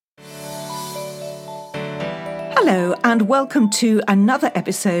Hello and welcome to another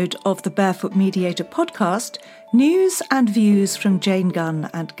episode of the Barefoot Mediator podcast, news and views from Jane Gunn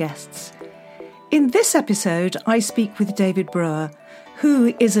and guests. In this episode, I speak with David Brewer,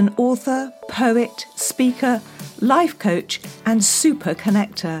 who is an author, poet, speaker, life coach and super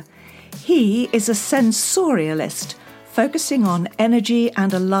connector. He is a sensorialist, focusing on energy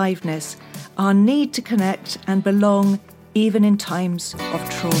and aliveness, our need to connect and belong even in times of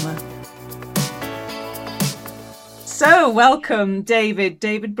trauma. So welcome, David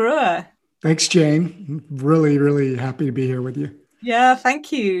Brewer. Thanks, Jane. Really happy to be here with you. Yeah,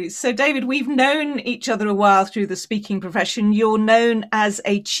 thank you. So, David, we've known each other a while through the speaking profession. You're known as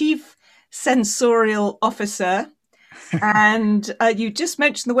a chief sensorial officer. And you just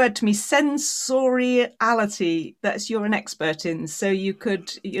mentioned the word to me, sensoriality. You're an expert in. So you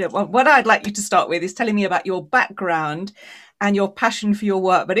could, what I'd like you to start with is telling me about your background and your passion for your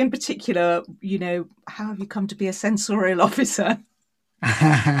work. But in particular, how have you come to be a sensorial officer?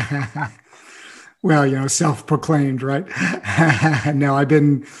 Well, self-proclaimed, right? No, I've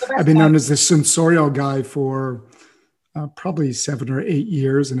been known as the sensorial guy for probably 7 or 8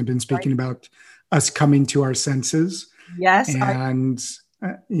 years, and I've been speaking about us coming to our senses. Yes, and it's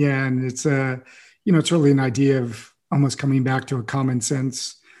it's really an idea of almost coming back to a common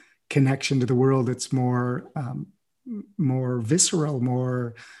sense connection to the world. It's more visceral,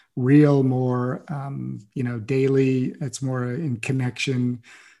 more real, more daily. It's more in connection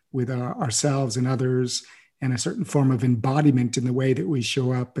with ourselves and others, and a certain form of embodiment in the way that we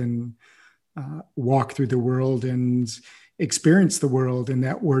show up and walk through the world and experience the world, and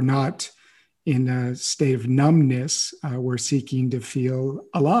that we're not in a state of numbness. We're seeking to feel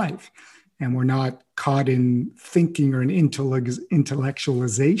alive, and we're not caught in thinking or an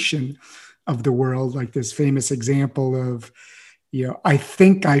intellectualization of the world, like this famous example of, I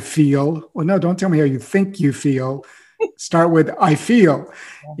think I feel. Well, no, don't tell me how you think you feel. Start with I feel,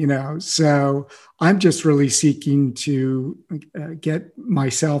 So I'm just really seeking to get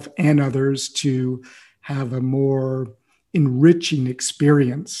myself and others to have a more enriching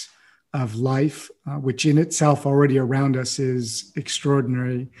experience of life, which in itself already around us is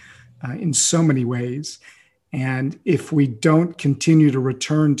extraordinary in so many ways. And if we don't continue to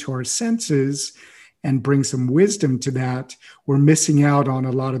return to our senses and bring some wisdom to that, we're missing out on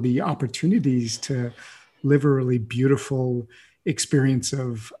a lot of the opportunities to live a really beautiful experience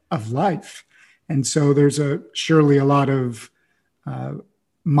of life. And so there's surely a lot of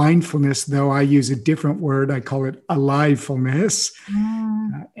mindfulness, though I use a different word. I call it alivefulness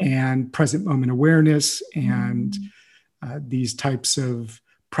and present moment awareness and these types of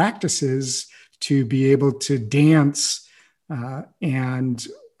practices to be able to dance and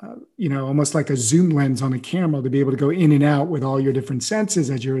almost like a zoom lens on a camera, to be able to go in and out with all your different senses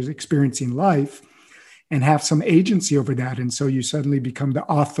as you're experiencing life and have some agency over that. And so you suddenly become the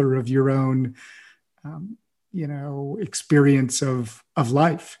author of your own, experience of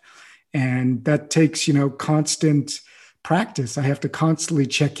life. And that takes, constant practice. I have to constantly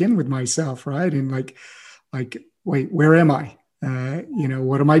check in with myself, right? And like, wait, where am I?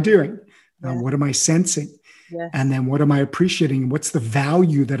 What am I doing? What am I sensing? Yeah. And then what am I appreciating? What's the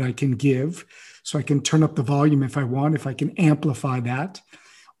value that I can give? So I can turn up the volume if I want, if I can amplify that,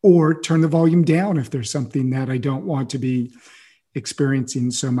 or turn the volume down if there's something that I don't want to be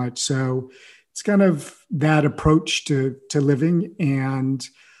experiencing so much. So it's kind of that approach to living. And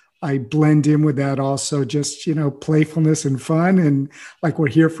I blend in with that also just, playfulness and fun. And like we're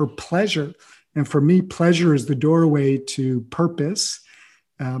here for pleasure. And for me, pleasure is the doorway to purpose,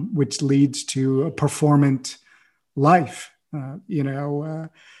 which leads to a performant life.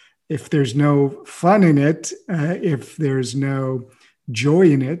 If there's no fun in it, if there's no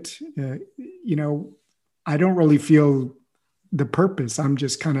joy in it, I don't really feel the purpose. I'm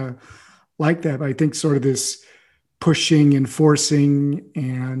just kind of like that. I think sort of this pushing and forcing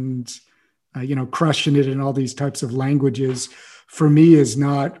and, crushing it in all these types of languages for me is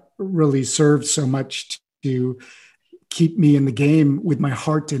not really served so much to keep me in the game with my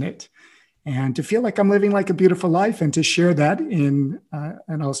heart in it, and to feel like I'm living like a beautiful life, and to share that and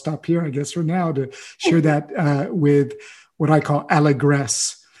I'll stop here, I guess, for now, to share that with what I call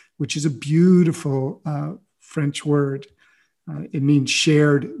allégresse, which is a beautiful French word. It means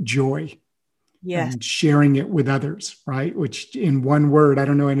shared joy. Yes. And sharing it with others, right? Which in one word, I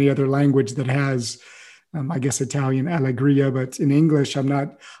don't know any other language that has, I guess, Italian allegria, but in English, I've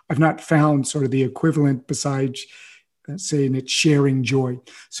not found sort of the equivalent besides saying it's sharing joy.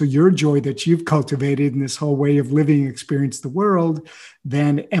 So your joy that you've cultivated in this whole way of living, experience the world,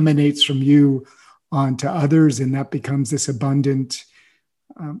 then emanates from you onto others, and that becomes this abundant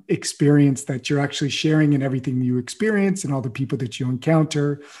experience that you're actually sharing in everything you experience and all the people that you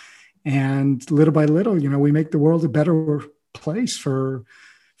encounter. And little by little, we make the world a better place for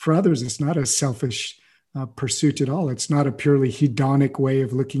others. It's not a selfish pursuit at all. It's not a purely hedonic way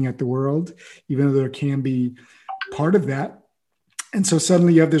of looking at the world, even though there can be part of that. And so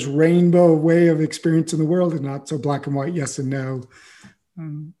suddenly you have this rainbow way of experiencing the world and not so black and white, yes and no.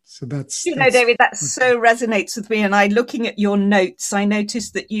 So that's David, that so resonates with me. And looking at your notes, I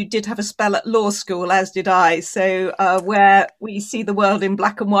noticed that you did have a spell at law school, as did I. So where we see the world in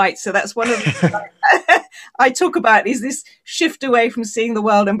black and white. So that's one of the I talk about, is this shift away from seeing the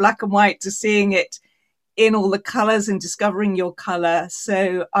world in black and white to seeing it in all the colors and discovering your color.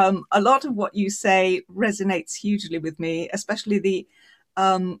 So a lot of what you say resonates hugely with me, especially the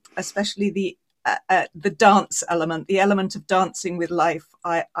dance element, the element of dancing with life.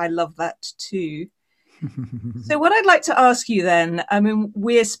 I love that too. So what I'd like to ask you then, I mean,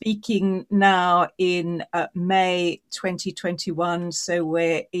 we're speaking now in May 2021, so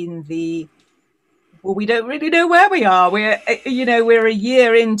we're in we don't really know where we are. We're a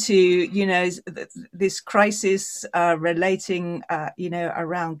year into, this crisis relating,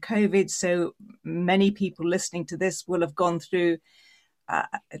 around COVID. So many people listening to this will have gone through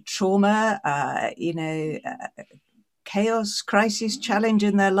trauma, chaos, crisis, challenge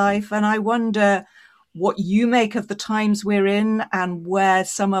in their life. And I wonder what you make of the times we're in and where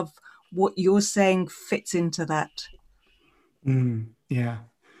some of what you're saying fits into that. Yeah.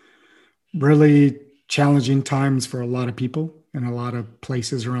 Really challenging times for a lot of people in a lot of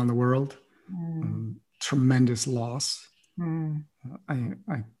places around the world. Tremendous loss.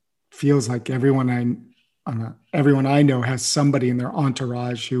 I feels like everyone I know has somebody in their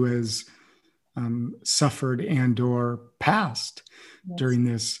entourage who has suffered and or passed during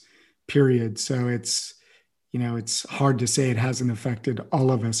this period. So it's hard to say it hasn't affected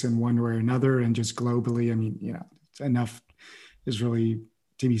all of us in one way or another, and just globally. I mean, enough is really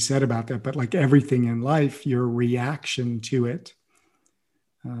to be said about that. But like everything in life, your reaction to it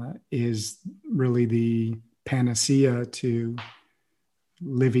is really the panacea to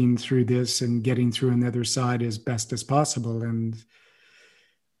living through this and getting through on the other side as best as possible. And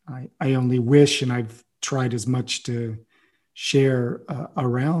I only wish, and I've tried as much to share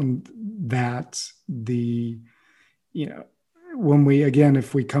around that,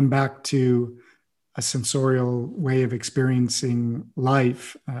 if we come back to a sensorial way of experiencing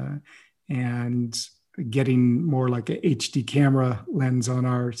life and getting more like a HD camera lens on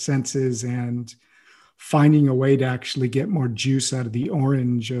our senses and finding a way to actually get more juice out of the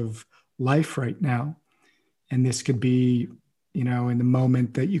orange of life right now. And this could be, in the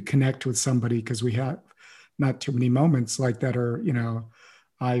moment that you connect with somebody, because we have not too many moments like that are,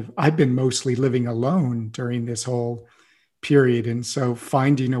 I've been mostly living alone during this whole period. And so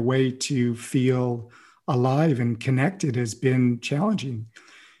finding a way to feel alive and connected has been challenging.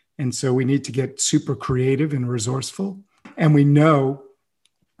 And so we need to get super creative and resourceful. And we know,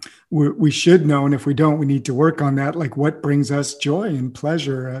 we should know, and if we don't, we need to work on that, like what brings us joy and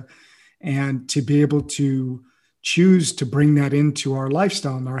pleasure, and to be able to choose to bring that into our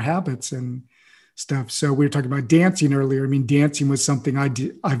lifestyle and our habits and stuff. So we were talking about dancing earlier. I mean, dancing was something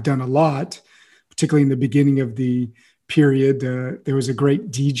I've done a lot, particularly in the beginning of the period. There was a great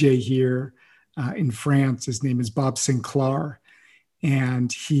DJ here in France. His name is Bob Sinclair.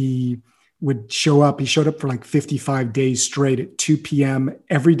 And he would show up. He showed up for like 55 days straight at 2 p.m.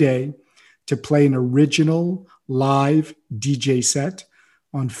 every day to play an original live DJ set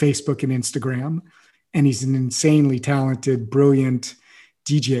on Facebook and Instagram. And he's an insanely talented, brilliant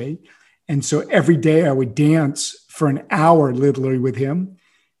DJ. And so every day I would dance for an hour literally with him.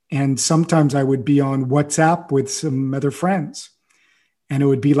 And sometimes I would be on WhatsApp with some other friends, and it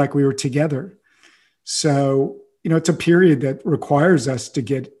would be like we were together. So, it's a period that requires us to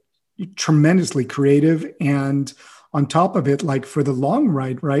get tremendously creative. And on top of it, like for the long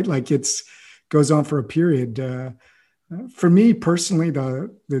ride, right? Like goes on for a period. For me personally,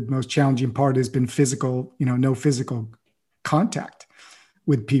 the most challenging part has been physical, no physical contact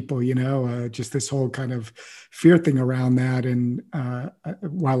with people, just this whole kind of fear thing around that. And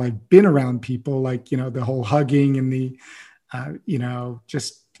while I've been around people, like, the whole hugging and the,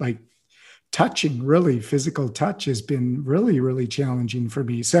 just like touching, really physical touch has been really, really challenging for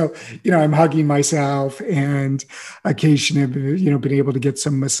me. So, I'm hugging myself, and occasionally, been able to get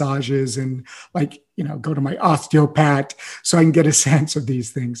some massages and like, go to my osteopath so I can get a sense of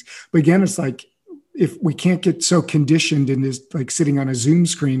these things. But again, it's like, if we can't get so conditioned in this, like sitting on a Zoom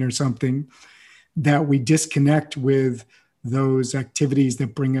screen or something, that we disconnect with those activities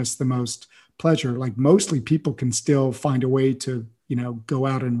that bring us the most pleasure. Like mostly people can still find a way to, go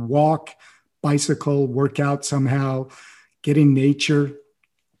out and walk, bicycle, work out somehow, get in nature.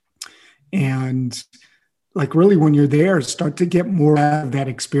 And like really when you're there, start to get more out of that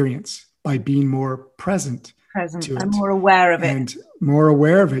experience by being more present to I'm it more aware of it. and more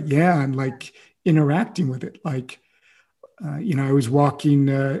aware of it. Yeah. And like interacting with it. Like, I was walking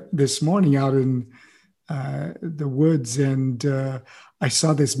this morning out in the woods, and I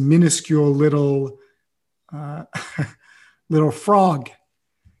saw this minuscule little uh, little frog.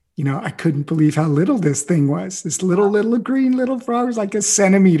 I couldn't believe how little this thing was. This little green little frog was like a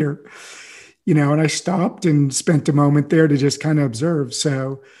centimeter. And I stopped and spent a moment there to just kind of observe.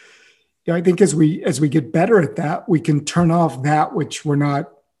 So, I think as we get better at that, we can turn off that which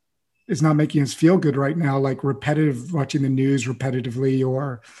is not making us feel good right now, like watching the news repetitively,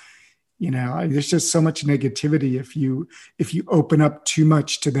 or there's just so much negativity. If you open up too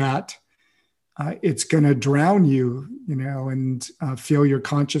much to that, it's going to drown you, and fill your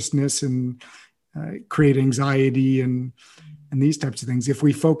consciousness and create anxiety and these types of things. If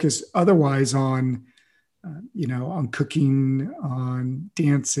we focus otherwise on on cooking, on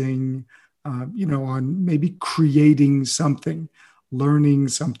dancing, on maybe creating something, learning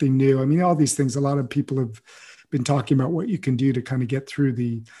something new. I mean, all these things, a lot of people have been talking about what you can do to kind of get through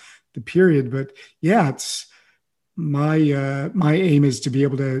the period. But yeah, it's my aim is to be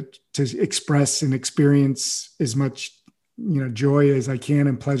able to express and experience as much, joy as I can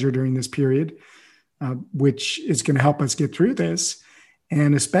and pleasure during this period, which is going to help us get through this.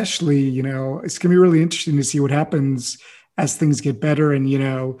 And especially, it's going to be really interesting to see what happens as things get better and,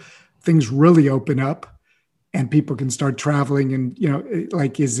 things really open up and people can start traveling. And,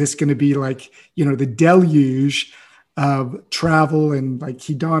 like, is this going to be like, the deluge of travel and like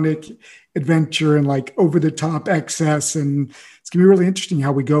hedonic adventure and like over the top excess? And it's going to be really interesting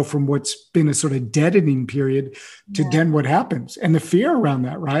how we go from what's been a sort of deadening period to then what happens and the fear around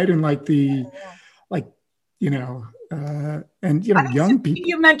that. Right. And like young people.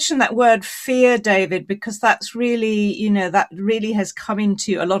 You mentioned that word fear, David, because that's really, that really has come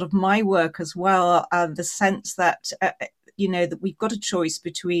into a lot of my work as well. The sense that, that we've got a choice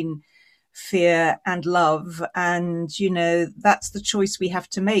between fear and love. And, that's the choice we have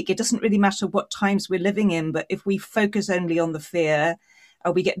to make. It doesn't really matter what times we're living in, but if we focus only on the fear,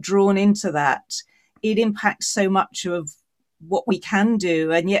 we get drawn into that, it impacts so much of what we can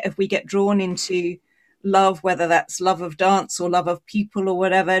do. And yet if we get drawn into love, whether that's love of dance or love of people or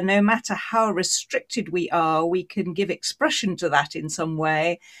whatever, no matter how restricted we are, we can give expression to that in some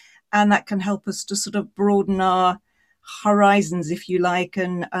way. And that can help us to sort of broaden our horizons, if you like,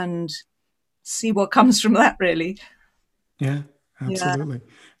 and see what comes from that, really. Yeah, absolutely.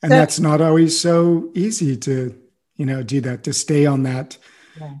 Yeah. And that's not always so easy to, do that, to stay on that,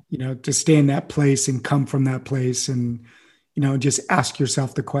 to stay in that place and come from that place. And just ask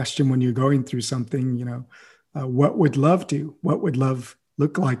yourself the question when you're going through something, what would love do? What would love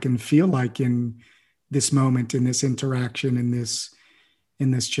look like and feel like in this moment, in this interaction, in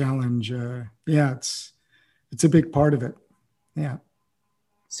this challenge? It's a big part of it. Yeah.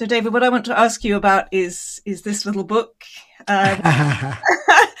 So, David, what I want to ask you about is this little book.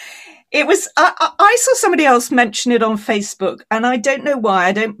 It was, I saw somebody else mention it on Facebook, and I don't know why.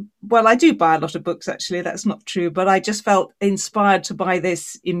 I do buy a lot of books, actually. That's not true. But I just felt inspired to buy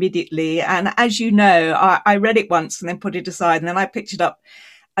this immediately. And as you know, I read it once and then put it aside. And then I picked it up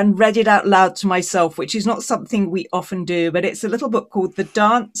and read it out loud to myself, which is not something we often do. But it's a little book called The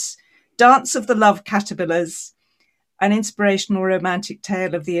Dance of the Love Caterpillars, an inspirational romantic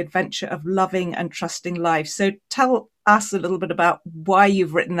tale of the adventure of loving and trusting life. So tell us a little bit about why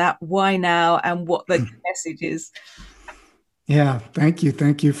you've written that, why now, and what the message is. Yeah, thank you.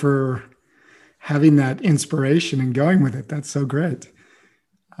 Thank you for having that inspiration and going with it. That's so great.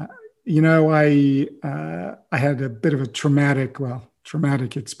 I had a bit of a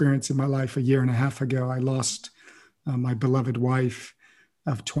traumatic experience in my life a year and a half ago. I lost my beloved wife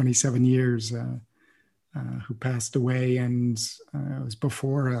of 27 years, who passed away, and it was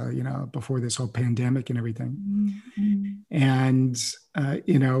before this whole pandemic and everything. Mm-hmm. And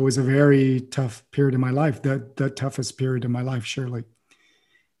it was a very tough period in my life, the toughest period in my life, surely.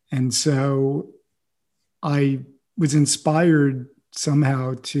 And so I was inspired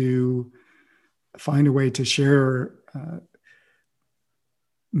somehow to find a way to share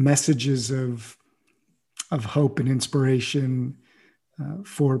messages of hope and inspiration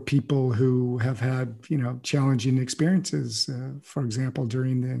for people who have had, challenging experiences, for example,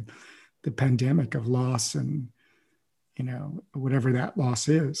 during the pandemic of loss and, whatever that loss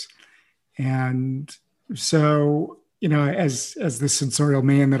is. And so, as the sensorial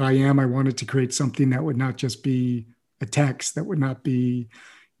man that I am, I wanted to create something that would not just be a text that would not be,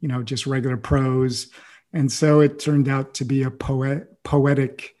 just regular prose. And so it turned out to be a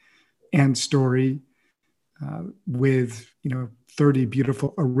poetic and story with 30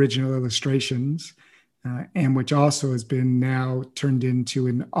 beautiful original illustrations, and which also has been now turned into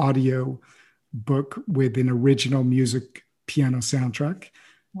an audio book with an original music piano soundtrack.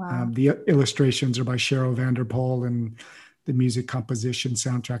 Wow. The illustrations are by Cheryl Vanderpool, and the music composition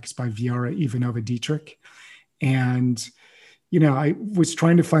soundtrack is by Viara Ivanova Dietrich. And I was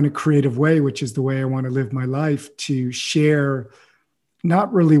trying to find a creative way, which is the way I want to live my life, to share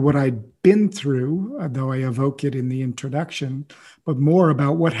not really what I'd been through, though I evoke it in the introduction, but more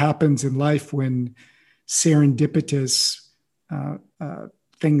about what happens in life when serendipitous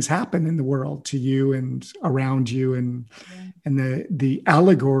things happen in the world to you and around you. And the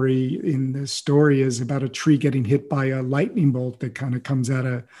allegory in the story is about a tree getting hit by a lightning bolt that kind of comes out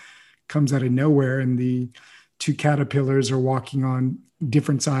of nowhere, and the two caterpillars are walking on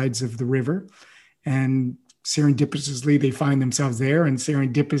different sides of the river, and serendipitously they find themselves there, and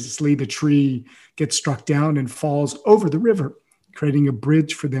serendipitously the tree gets struck down and falls over the river, creating a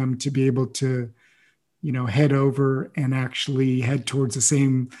bridge for them to be able to head over and actually head towards the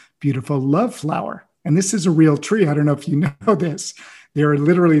same beautiful love flower. And this is a real tree. I don't know if you know this. There are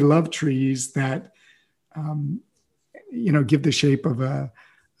literally love trees that give the shape of a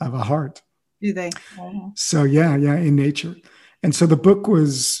heart. Do they? So yeah, in nature. And so the book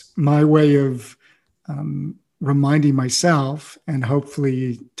was my way of reminding myself and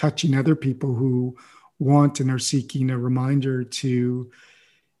hopefully touching other people who want and are seeking a reminder to,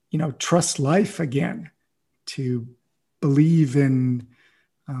 trust life again, to believe in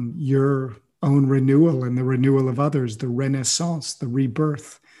your own renewal and the renewal of others, the renaissance, the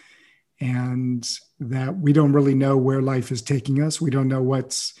rebirth, and that we don't really know where life is taking us. We don't know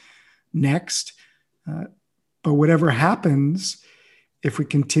what's next. But whatever happens, if we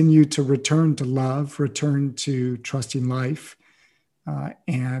continue to return to love, return to trusting life,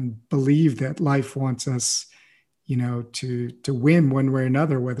 and believe that life wants us, to win one way or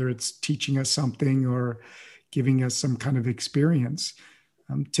another, whether it's teaching us something or giving us some kind of experience,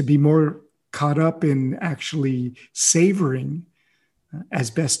 to be more caught up in actually savoring as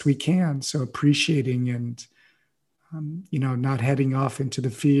best we can. So appreciating and, not heading off into the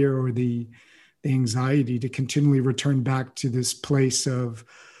fear or the anxiety, to continually return back to this place of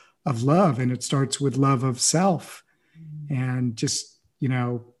love. And it starts with love of self, and just,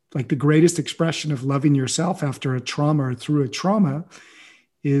 like the greatest expression of loving yourself after a trauma or through a trauma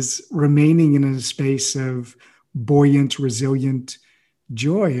is remaining in a space of buoyant, resilient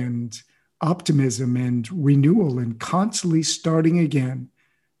joy and optimism and renewal, and constantly starting again,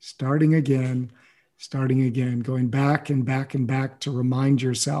 going back and back and back to remind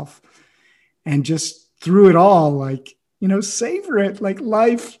yourself. And just through it all, like, savor it, like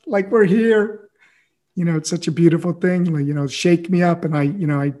life, like we're here. It's such a beautiful thing. Like, shake me up. And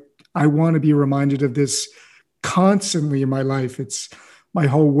I want to be reminded of this constantly in my life. It's my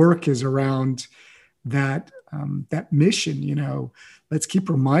whole work is around that mission. Let's keep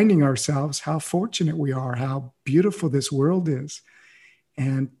reminding ourselves how fortunate we are, how beautiful this world is,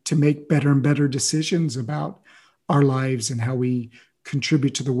 and to make better and better decisions about our lives and how we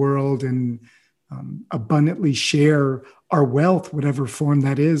contribute to the world, and abundantly share our wealth, whatever form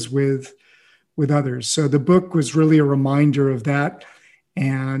that is, with others. So the book was really a reminder of that.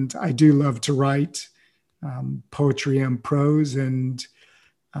 And I do love to write poetry and prose. And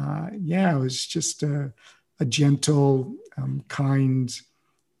it was just a gentle, kind,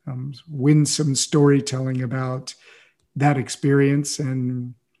 winsome storytelling about that experience.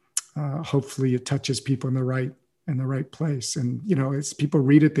 And hopefully it touches people in the right place. And, as people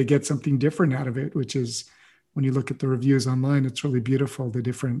read it, they get something different out of it, which is, when you look at the reviews online, it's really beautiful, the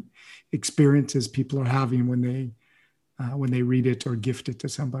different experiences people are having when they read it or gift it to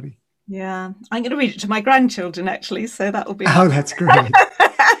somebody. Yeah, I'm going to read it to my grandchildren, actually, so that will be... Oh, that's great.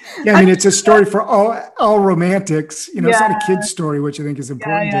 Yeah, I mean, it's a story for all romantics. It's not a kid's story, which I think is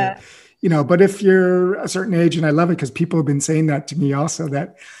important to, but if you're a certain age, and I love it because people have been saying that to me also,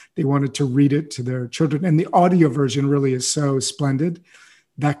 that they wanted to read it to their children. And the audio version really is so splendid.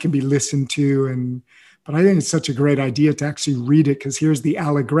 That can be listened to. But I think it's such a great idea to actually read it, because here's the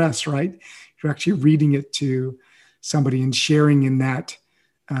allegress, right? You're actually reading it to somebody and sharing in that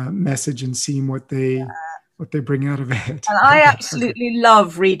message and seeing what they bring out of it. And I absolutely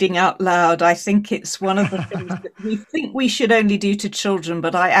love reading out loud. I think it's one of the things that we think we should only do to children,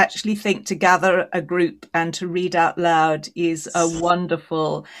 but I actually think to gather a group and to read out loud is a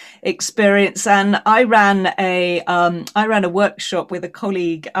wonderful experience. And I ran a workshop with a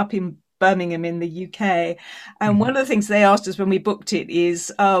colleague up in Birmingham in the UK. And one of the things they asked us when we booked it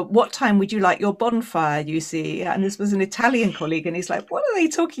is, what time would you like your bonfire, you see? And this was an Italian colleague, and he's like, what are they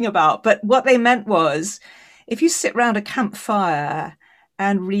talking about? But what they meant was, if you sit around a campfire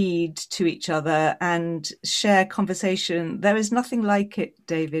and read to each other and share conversation, there is nothing like it,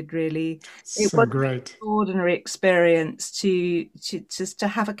 David, really. It So was an great. extraordinary experience to just to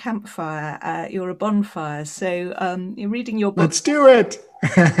have a campfire, you're a bonfire. So you're reading your book. Let's do it.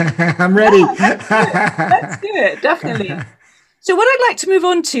 I'm ready. Let's do it, definitely. So what I'd like to move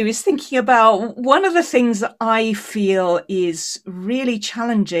on to is thinking about one of the things that I feel is really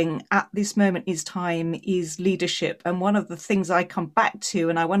challenging at this moment in time is leadership. And one of the things I come back to,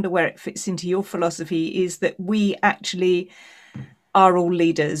 and I wonder where it fits into your philosophy, is that we actually are all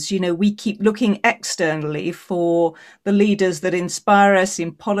leaders. You know, we keep looking externally for the leaders that inspire us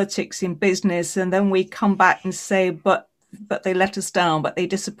in politics, in business, and then we come back and say, but they let us down, but they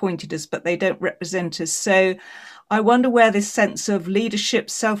disappointed us, but they don't represent us. So I wonder where this sense of leadership,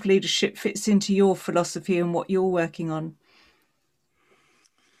 self-leadership fits into your philosophy and what you're working on.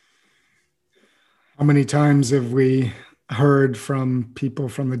 How many times have we heard from people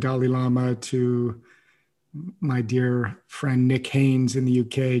from the Dalai Lama to my dear friend Nick Haynes in the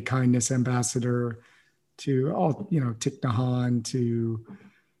UK, kindness ambassador, to all, Thich Nhat Hanh, to,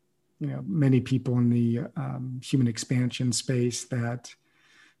 many people in the human expansion space, that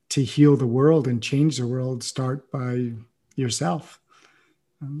to heal the world and change the world, start by yourself.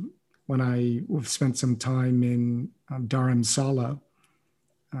 When we've spent some time in Dharamsala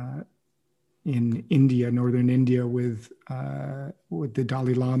in India, northern India, with the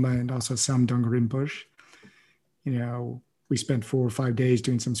Dalai Lama and also Samdang Rinpoche, we spent 4 or 5 days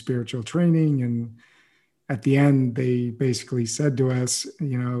doing some spiritual training, and at the end, they basically said to us,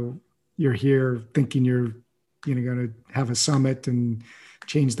 you're here thinking you're going to have a summit and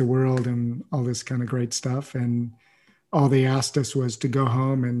change the world and all this kind of great stuff. And all they asked us was to go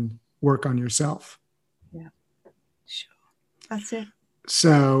home and work on yourself. Yeah, sure. That's it.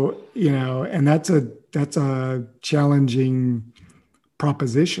 So, and that's a challenging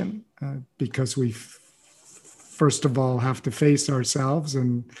proposition because we first of all have to face ourselves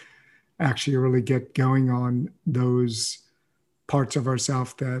and actually really get going on those parts of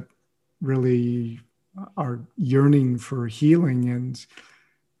ourselves that really are yearning for healing and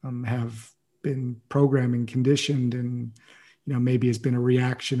have been programmed and conditioned, and maybe it's been a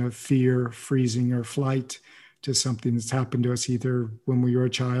reaction of fear, freezing, or flight to something that's happened to us either when we were a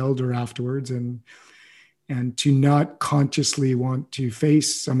child or afterwards. And to not consciously want to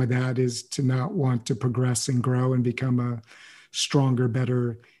face some of that is to not want to progress and grow and become a stronger,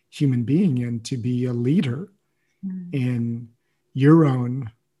 better human being, and to be a leader in your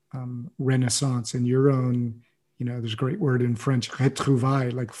own renaissance and your own, there's a great word in French,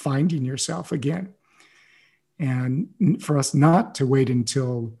 retrouvailles, like finding yourself again. And for us not to wait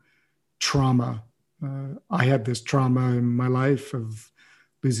until trauma. I had this trauma in my life of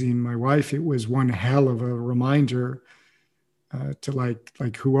losing my wife. It was one hell of a reminder to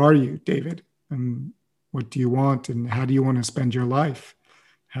like, who are you, David? And what do you want? And how do you want to spend your life?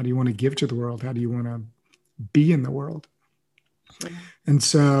 How do you want to give to the world? How do you want to be in the world? Sure. And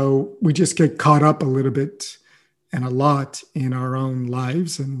so we just get caught up a little bit and a lot in our own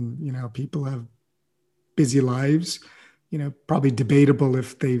lives. And, people have busy lives, probably debatable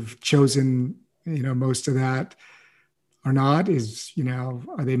if they've chosen, most of that or not. Is,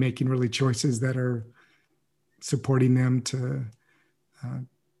 are they making really choices that are supporting them to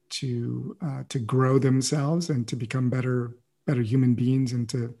grow themselves and to become better human beings and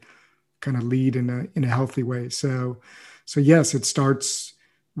to kind of lead in a healthy way. So yes, it starts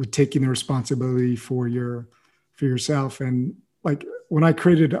with taking the responsibility for yourself. And like when I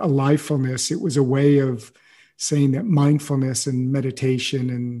created Alivefulness, it was a way of saying that mindfulness and meditation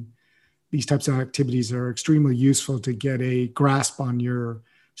and these types of activities are extremely useful to get a grasp on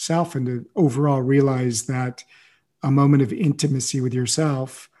yourself and to overall realize that a moment of intimacy with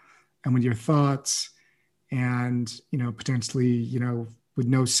yourself and with your thoughts and, potentially, with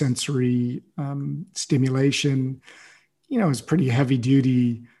no sensory stimulation, is pretty heavy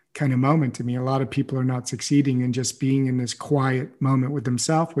duty kind of moment to me. A lot of people are not succeeding in just being in this quiet moment with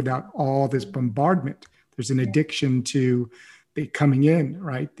themselves without all this bombardment. There's an addiction to the coming in,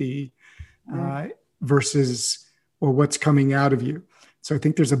 right? Versus, well, what's coming out of you. So I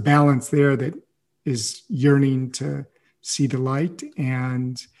think there's a balance there that is yearning to see the light,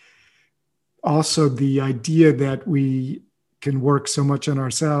 and also the idea that we can work so much on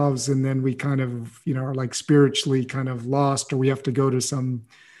ourselves and then we kind of, are like spiritually kind of lost, or we have to go to some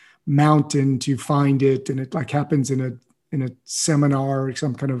mountain to find it. And it like happens in a seminar or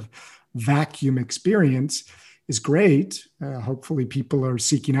some kind of vacuum experience is great. Hopefully people are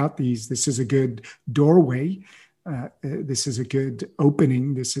seeking out these. This is a good doorway. This is a good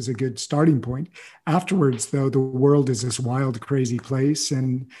opening. This is a good starting point. Afterwards, though, the world is this wild, crazy place.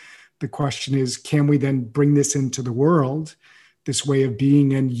 And the question is, can we then bring this into the world, this way of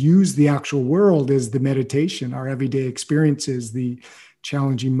being, and use the actual world as the meditation, our everyday experiences, the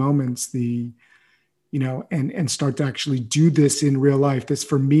challenging moments, and start to actually do this in real life. This,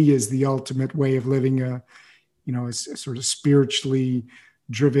 for me, is the ultimate way of living a sort of spiritually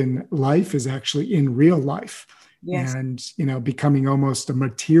driven life, is actually in real life. Yes. And, becoming almost a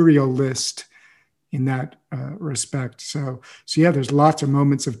materialist in that respect. So yeah, there's lots of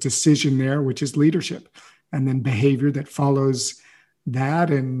moments of decision there, which is leadership, and then behavior that follows that.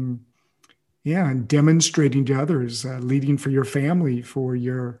 And demonstrating to others, leading for your family, for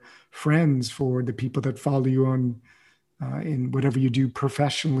your friends, for the people that follow you on in whatever you do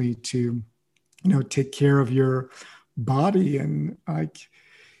professionally, to take care of your body. And I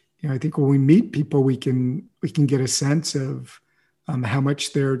think when we meet people, we can get a sense of how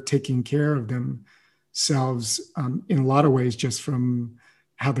much they're taking care of themselves in a lot of ways, just from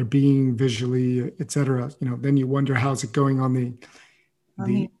how they're being visually, et cetera. Then you wonder, how's it going on the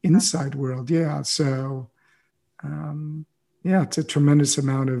inside world? Yeah. So, it's a tremendous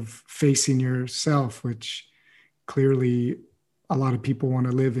amount of facing yourself, which clearly a lot of people want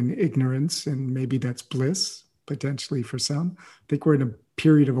to live in ignorance, and maybe that's bliss potentially for some. I think we're in a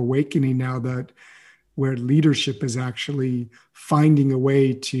period of awakening now, that where leadership is actually finding a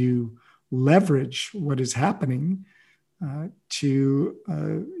way to leverage what is happening to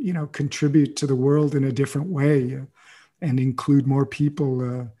contribute to the world in a different way, and include more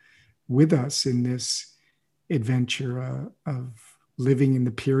people with us in this adventure of living in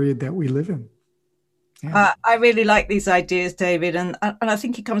the period that we live in. Yeah. I really like these ideas, David, and I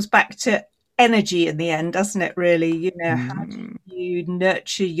think it comes back to energy in the end, doesn't it, really? How do you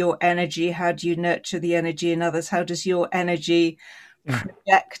nurture your energy? How do you nurture the energy in others? How does your energy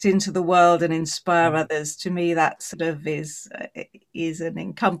project into the world and inspire others? To me, that sort of is and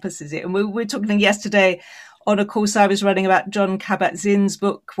encompasses it. And we were talking yesterday on a course I was running about John Kabat-Zinn's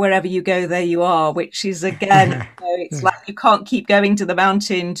book, Wherever You Go, There You Are, which is, again, it's like you can't keep going to the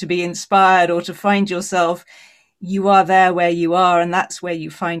mountain to be inspired or to find yourself. You are there where you are, and that's where you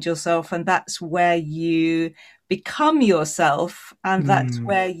find yourself, and that's where you become yourself, and that's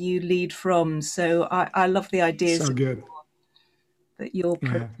where you lead from. So I love the ideas. So good. That you're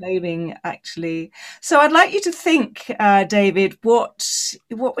proclaiming, actually. So I'd like you to think, David, what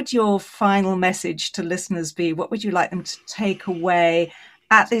would your final message to listeners be? What would you like them to take away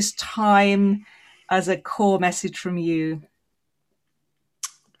at this time as a core message from you?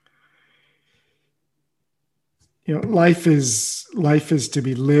 Life is to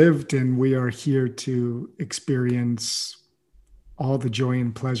be lived, and we are here to experience all the joy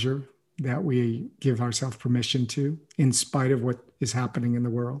and pleasure that we give ourselves permission to, in spite of what is happening in the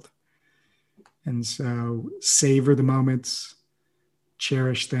world. And so savor the moments,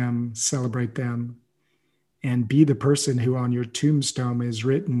 cherish them, celebrate them, and be the person who on your tombstone is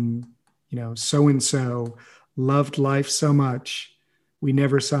written, so-and-so loved life so much. We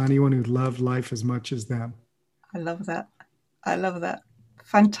never saw anyone who loved life as much as them. I love that.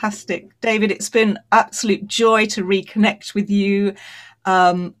 Fantastic. David, it's been absolute joy to reconnect with you.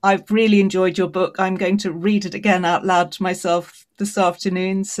 I've really enjoyed your book. I'm going to read it again out loud to myself this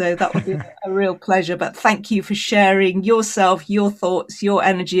afternoon. So that will be a real pleasure. But thank you for sharing yourself, your thoughts, your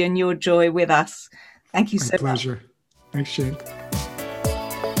energy, and your joy with us. Thank you so much. My pleasure. Thanks, Jane.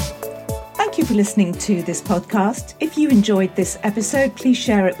 Thank you for listening to this podcast. If you enjoyed this episode, please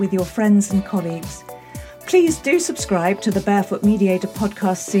share it with your friends and colleagues. Please do subscribe to the Barefoot Mediator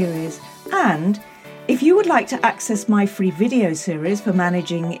podcast series. And if you would like to access my free video series for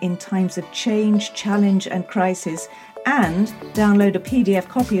managing in times of change, challenge and crisis, and download a PDF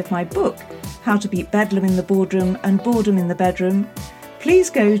copy of my book, How to Beat Bedlam in the Boardroom and Boredom in the Bedroom, please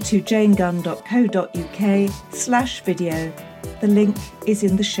go to janegunn.co.uk/video. The link is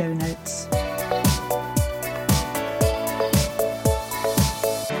in the show notes.